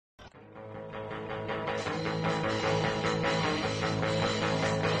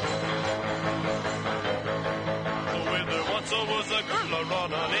Was a girl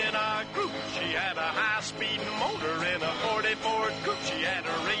running in a group. She had a high-speed motor in a 40 Ford coupe. She had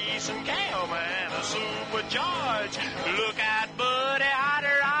a racing cam and a supercharged. Look at Buddy, hot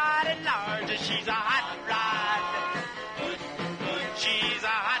rod and large. She's a hot rod. She's a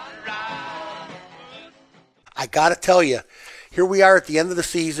hot rod. I got to tell you, here we are at the end of the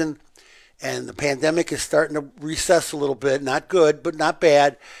season, and the pandemic is starting to recess a little bit. Not good, but not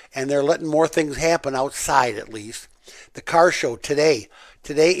bad. And they're letting more things happen outside, at least. The car show today.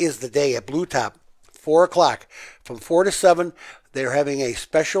 Today is the day at Blue Top, 4 o'clock. From 4 to 7, they're having a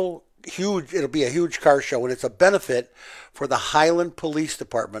special, it'll be a huge car show, and it's a benefit for the Highland Police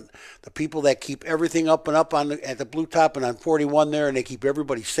Department, the people that keep everything up and up at the Blue Top and on 41 there, and they keep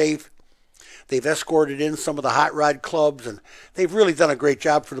everybody safe. They've escorted in some of the hot rod clubs, and they've really done a great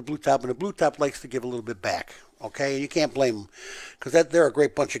job for the Blue Top, and the Blue Top likes to give a little bit back. Okay, and you can't blame them, because they're a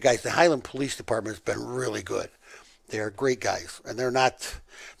great bunch of guys. The Highland Police Department has been really good. They're great guys, and they're not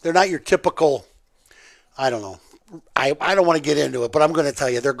your typical, I don't know. I don't want to get into it, but I'm going to tell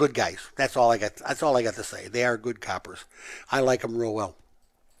you they're good guys. That's all I got to say. They are good coppers. I like them real well.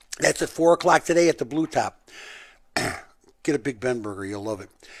 That's at 4 o'clock today at the Blue Top. Get a Big Ben burger. You'll love it.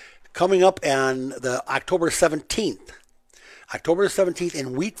 Coming up on the October 17th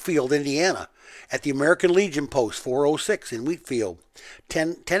in Wheatfield, Indiana, at the American Legion Post, 406 in Wheatfield,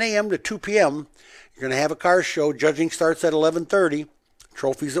 10 a.m. to 2 p.m., you're going to have a car show. Judging starts at 11:30.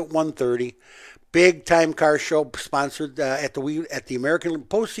 Trophies at 1:30. Big time car show sponsored at the American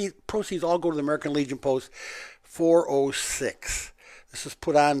proceeds all go to the American Legion Post 406. This is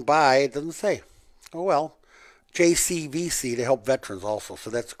put on by, it doesn't say. Oh well, JCVC to help veterans also. So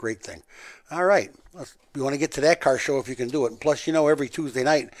that's a great thing. All right. You want to get to that car show if you can do it. And plus, every Tuesday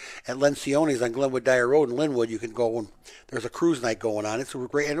night at Lencioni's on Glenwood Dyer Road in Linwood, you can go and there's a cruise night going on. It's a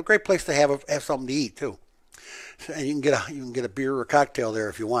great place to have something to eat too. And you can get a beer or a cocktail there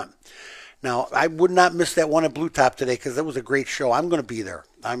if you want. Now, I would not miss that one at Blue Top today because that was a great show. I'm going to be there.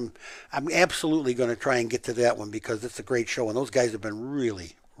 I'm absolutely going to try and get to that one because it's a great show, and those guys have been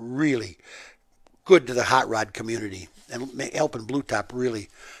really, really good to the hot rod community and helping Blue Top really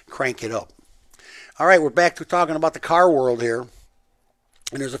crank it up. All right, we're back to talking about the car world here,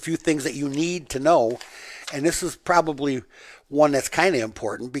 and there's a few things that you need to know, and this is probably one that's kind of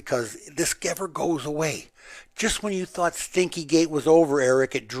important because this never goes away. Just when you thought Stinky Gate was over,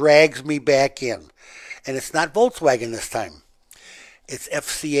 Eric, it drags me back in. And it's not Volkswagen this time. It's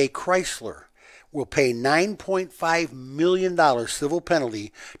FCA Chrysler. Will pay $9.5 million civil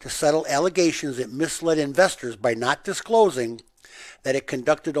penalty to settle allegations it misled investors by not disclosing that it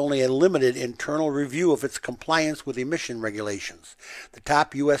conducted only a limited internal review of its compliance with emission regulations, the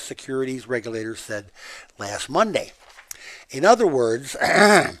top U.S. securities regulators said last Monday. In other words,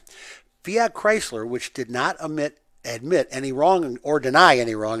 Fiat Chrysler, which did not admit any wrong or deny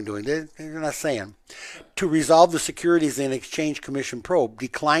any wrongdoing, they're not saying, to resolve the Securities and Exchange Commission probe,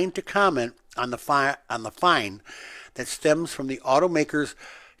 declined to comment on the fine that stems from the automaker's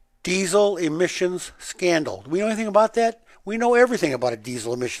diesel emissions scandal. Do we know anything about that? We know everything about a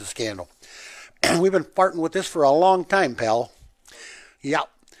diesel emissions scandal. We've been farting with this for a long time, pal. Yeah.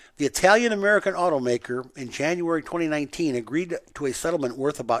 The Italian-American automaker in January 2019 agreed to a settlement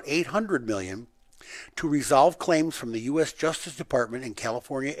worth about $800 million to resolve claims from the U.S. Justice Department and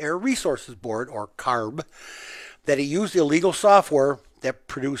California Air Resources Board, or CARB, that it used illegal software that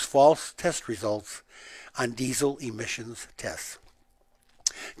produced false test results on diesel emissions tests.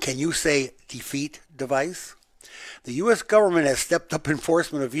 Can you say defeat device? The U.S. government has stepped up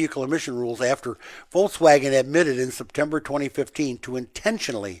enforcement of vehicle emission rules after Volkswagen admitted in September 2015 to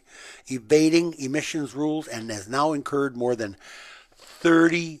intentionally evading emissions rules and has now incurred more than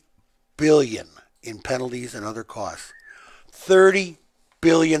 $30 billion in penalties and other costs. $30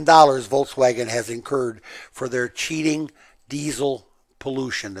 billion Volkswagen has incurred for their cheating diesel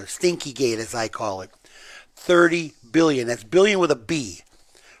pollution, the Stinky Gate as I call it. $30 billion. That's billion with a B.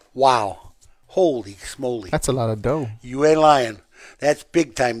 Wow. Holy smoly. That's a lot of dough. You ain't lying. That's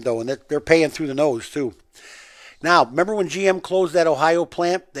big time dough, and they're paying through the nose, too. Now, remember when GM closed that Ohio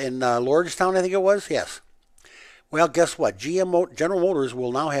plant in Lordstown, I think it was? Yes. Well, guess what? General Motors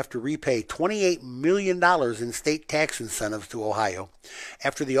will now have to repay $28 million in state tax incentives to Ohio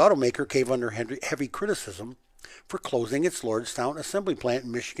after the automaker came under heavy criticism for closing its Lordstown assembly plant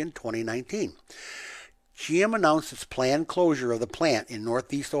in Michigan 2019. GM announced its planned closure of the plant in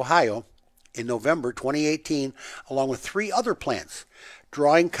Northeast Ohio in November 2018, along with 3 other plants,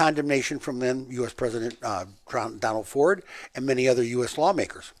 drawing condemnation from then U.S. President Donald Ford and many other U.S.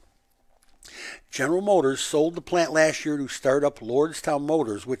 lawmakers. General Motors sold the plant last year to startup Lordstown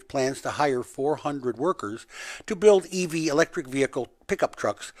Motors, which plans to hire 400 workers to build EV electric vehicle pickup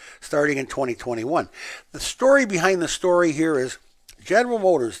trucks starting in 2021. The story behind the story here is General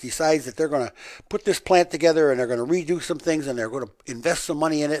Motors decides that they're going to put this plant together and they're going to redo some things and they're going to invest some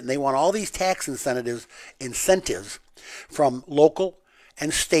money in it, and they want all these tax incentives from local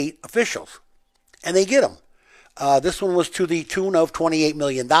and state officials. And they get them. This one was to the tune of $28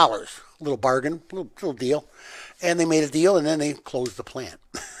 million. Little bargain, little deal. And they made a deal, and then they closed the plant.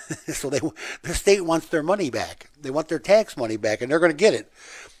 So the state wants their money back. They want their tax money back, and they're going to get it.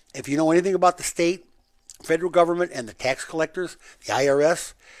 If you know anything about the state, federal government, and the tax collectors, the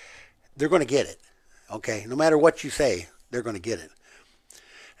IRS, they're going to get it. Okay? No matter what you say, they're going to get it.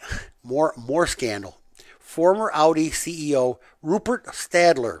 More scandal. Former Audi CEO Rupert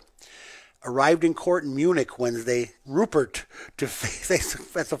Stadler arrived in court in Munich Wednesday. Rupert, to face,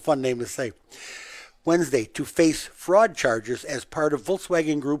 that's a fun name to say. Wednesday, to face fraud charges as part of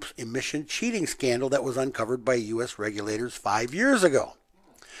Volkswagen Group's emission cheating scandal that was uncovered by U.S. regulators 5 years ago.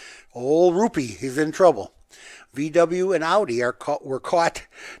 Old Rupee, he's in trouble. VW and Audi were caught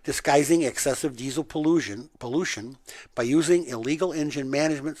disguising excessive diesel pollution by using illegal engine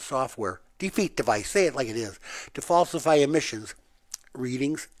management software, defeat device, say it like it is, to falsify emissions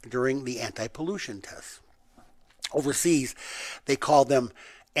readings during the anti-pollution tests. Overseas, they call them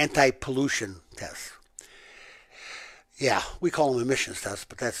anti-pollution tests. Yeah, we call them emissions tests,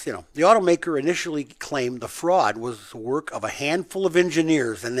 but that's, The automaker initially claimed the fraud was the work of a handful of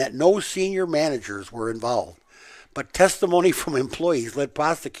engineers and that no senior managers were involved. But testimony from employees led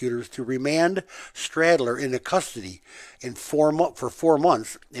prosecutors to remand Stadler into custody for 4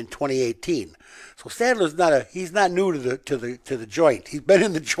 months in 2018. So Stadler's he's not new to the joint. He's been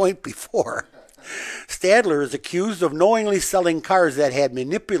in the joint before. Stadler is accused of knowingly selling cars that had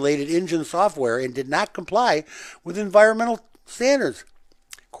manipulated engine software and did not comply with environmental standards.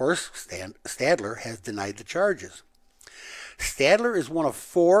 Of course, Stadler has denied the charges. Stadler is one of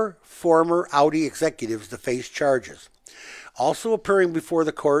 4 former Audi executives to face charges. Also appearing before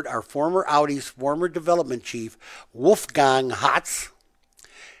the court are former Audi's former development chief, Wolfgang Hatz,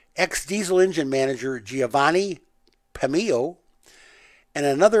 ex-diesel engine manager Giovanni Pemio, and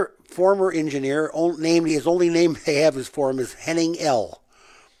another former engineer, his only name they have is for him is Henning L.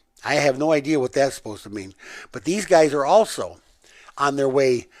 I have no idea what that's supposed to mean. But these guys are also on their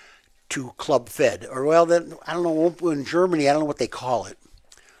way to Club Fed. Or, I don't know, in Germany, I don't know what they call it.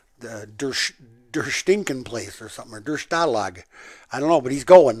 The Der Stinken place or something, or Der Stalag. I don't know, but he's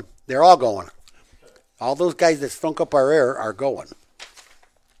going. They're all going. All those guys that stunk up our air are going.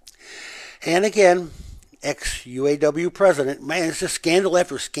 And again, ex-UAW president, man, it's just scandal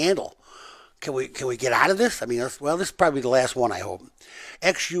after scandal. Can we get out of this? I mean, this is probably the last one, I hope.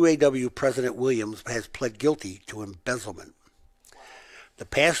 Ex-UAW President Williams has pled guilty to embezzlement. The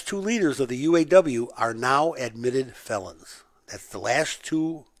past 2 leaders of the UAW are now admitted felons. That's the last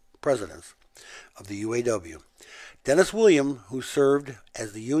 2 presidents of the UAW. Dennis Williams, who served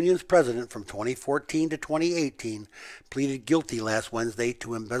as the union's president from 2014 to 2018, pleaded guilty last Wednesday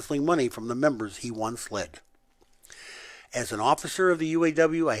to embezzling money from the members he once led. As an officer of the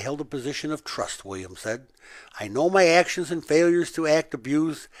UAW, I held a position of trust, Williams said. I know my actions and failures to act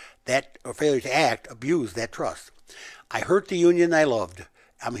abuse that trust. I hurt the union I loved.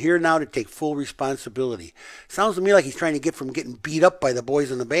 I'm here now to take full responsibility. Sounds to me like he's trying to get from getting beat up by the boys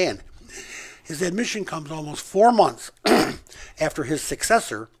in the band. His admission comes almost 4 months after his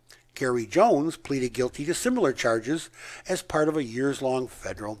successor, Gary Jones, pleaded guilty to similar charges as part of a years-long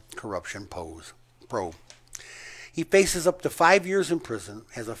federal corruption probe. He faces up to 5 years in prison,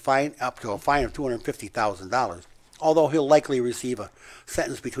 has up to a fine of $250,000, although he'll likely receive a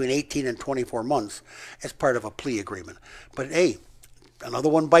sentence between 18 and 24 months as part of a plea agreement. But hey, another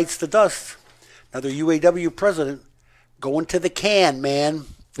one bites the dust. Another UAW president going to the can, man.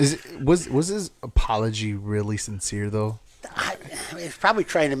 Was his apology really sincere, though? He's probably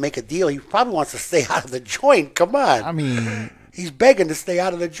trying to make a deal. He probably wants to stay out of the joint. Come on. I mean, he's begging to stay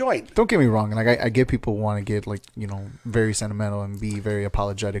out of the joint. Don't get me wrong. Like I get people want to get very sentimental and be very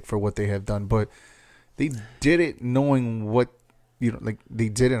apologetic for what they have done, but they did it knowing what they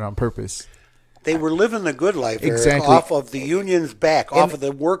did it on purpose. They were living the good life, Eric, exactly, off of the union's back, off of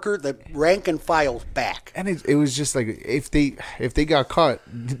the worker, the rank and file's back. And it was just like if they got caught,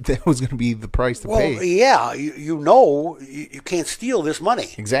 that was going to be the price to pay. Well, yeah, you can't steal this money.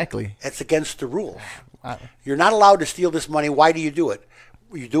 Exactly, that's against the rules. You're not allowed to steal this money. Why do you do it?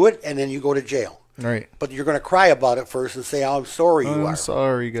 You do it, and then you go to jail. Right. But you're going to cry about it first and say, "Oh, I'm sorry." I'm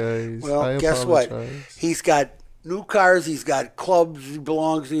sorry, guys. Well, guess what? He's got new cars. He's got clubs he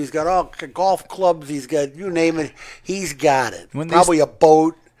belongs to. He's got all golf clubs. He's got, you name it. He's got it. Probably a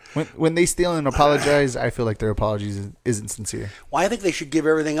boat. When they steal and apologize, I feel like their apologies isn't sincere. Well, I think they should give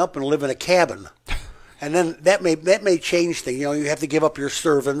everything up and live in a cabin. And then that may change things. You know, you have to give up your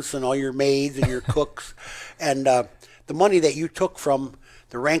servants and all your maids and your cooks. And the money that you took from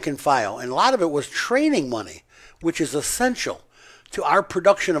the rank and file. And a lot of it was training money, which is essential to our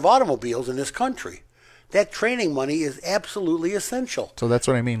production of automobiles in this country. That training money is absolutely essential. So that's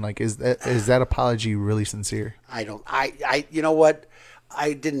what I mean. Like, is that apology really sincere? You know what?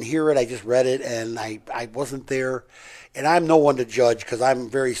 I didn't hear it. I just read it, and I wasn't there. And I'm no one to judge because I'm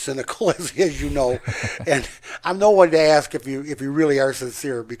very cynical, as you know. And I'm no one to ask if you really are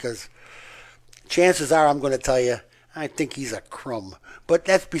sincere, because chances are I'm going to tell you I think he's a crumb. But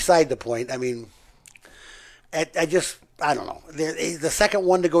that's beside the point. I mean, I don't know. The second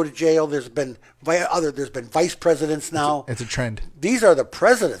one to go to jail. There's been vice presidents now. It's a trend. These are the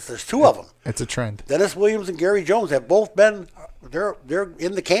presidents. There's two of them. It's a trend. Dennis Williams and Gary Jones have both been. They're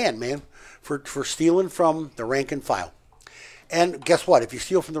in the can, man, for stealing from the rank and file. And guess what? If you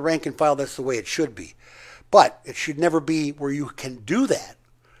steal from the rank and file, that's the way it should be. But it should never be where you can do that.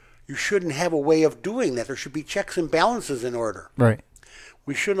 You shouldn't have a way of doing that. There should be checks and balances in order. Right.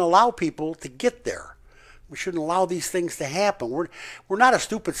 We shouldn't allow people to get there. We shouldn't allow these things to happen. We're not a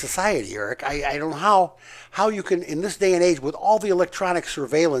stupid society, Eric. I don't know how you can, in this day and age, with all the electronic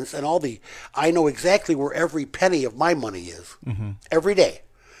surveillance and I know exactly where every penny of my money is. Mm-hmm. Every day.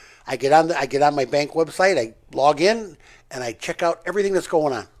 I get on my bank website, I log in, and I check out everything that's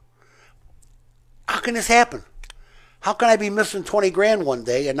going on. How can this happen? How can I be missing 20 grand one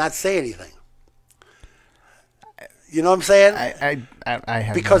day and not say anything? You know what I'm saying? I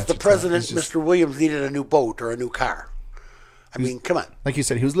have because the president, Mr. Williams, needed a new boat or a new car. I mean, come on. Like you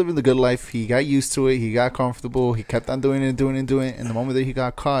said, he was living the good life. He got used to it. He got comfortable. He kept on doing it. And the moment that he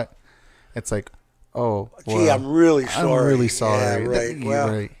got caught, it's like, oh, well, gee, I'm really sorry. I'm really sorry. Yeah, right. Well,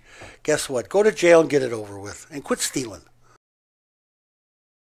 right. Guess what? Go to jail and get it over with, and quit stealing.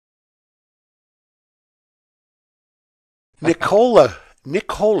 Nicola.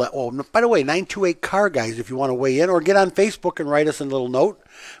 Oh, by the way, 928 Car Guys, if you want to weigh in, or get on Facebook and write us a little note.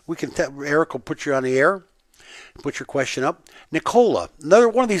 Eric will put you on the air, put your question up. Nicola, another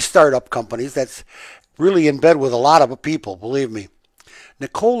one of these startup companies that's really in bed with a lot of people, believe me.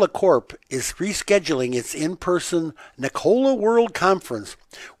 Nicola Corp is rescheduling its in-person Nicola World Conference,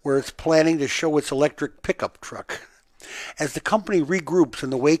 where it's planning to show its electric pickup truck. As the company regroups in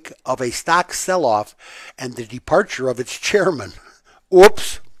the wake of a stock sell-off and the departure of its chairman.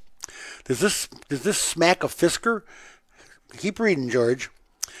 Oops. Does this smack of Fisker? Keep reading, George.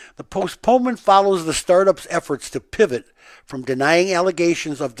 The postponement follows the startup's efforts to pivot from denying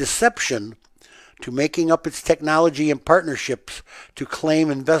allegations of deception to making up its technology and partnerships to claim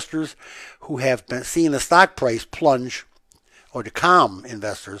investors who have seen the stock price plunge, or to calm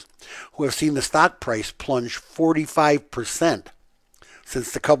investors who have seen the stock price plunge 45%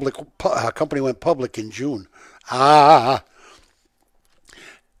 since the company went public in June.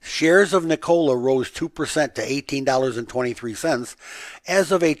 Shares of Nicola rose 2% to $18.23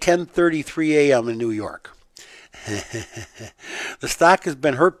 as of a 10:33 a.m. in New York. The stock has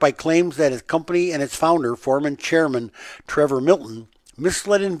been hurt by claims that its company and its founder, former chairman Trevor Milton,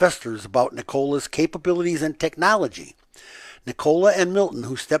 misled investors about Nicola's capabilities and technology. Nicola and Milton,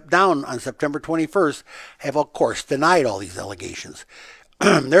 who stepped down on September 21st, have, of course, denied all these allegations.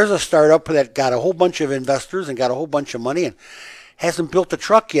 There's a startup that got a whole bunch of investors and got a whole bunch of money and hasn't built a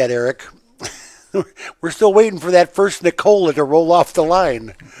truck yet, Eric. We're still waiting for that first Nicola to roll off the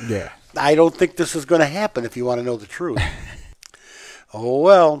line. Yeah. I don't think this is going to happen, if you want to know the truth. Oh,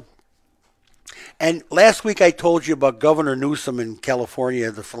 well. And last week I told you about Governor Newsom in California,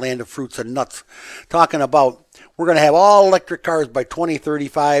 the land of fruits and nuts, talking about we're going to have all electric cars by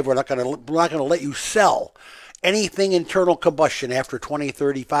 2035. We're not going to let you sell anything internal combustion after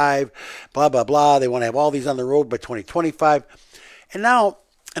 2035, blah, blah, blah. They want to have all these on the road by 2025. And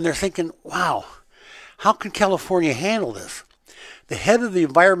they're thinking, wow, how can California handle this? The head of the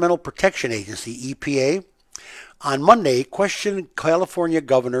Environmental Protection Agency, EPA, on Monday questioned California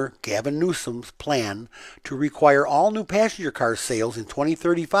Governor Gavin Newsom's plan to require all new passenger car sales in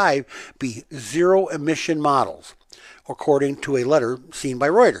 2035 be zero-emission models, according to a letter seen by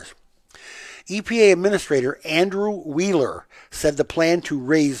Reuters. EPA Administrator Andrew Wheeler said the plan to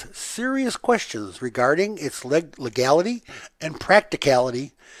raise serious questions regarding its legality and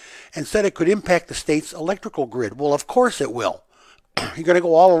practicality and said it could impact the state's electrical grid. Well, of course it will. You're going to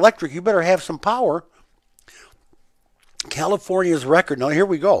go all electric. You better have some power. California's record, now here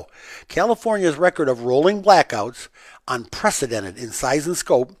we go. California's record of rolling blackouts, unprecedented in size and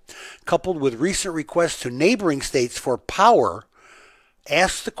scope, coupled with recent requests to neighboring states for power,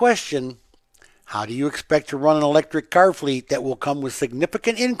 asks the question, how do you expect to run an electric car fleet that will come with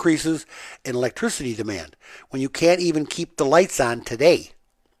significant increases in electricity demand when you can't even keep the lights on today?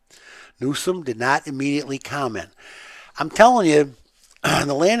 Newsom did not immediately comment. I'm telling you,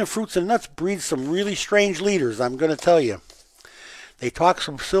 the land of fruits and nuts breeds some really strange leaders, I'm going to tell you. They talk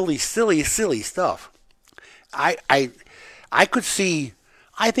some silly stuff. I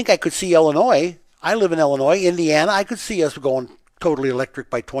think I could see Illinois. I live in Illinois, Indiana. I could see us going totally electric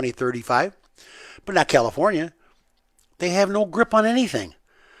by 2035, but not California. They have no grip on anything.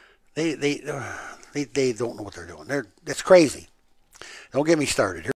 They don't know what they're doing. That's crazy. Don't get me started.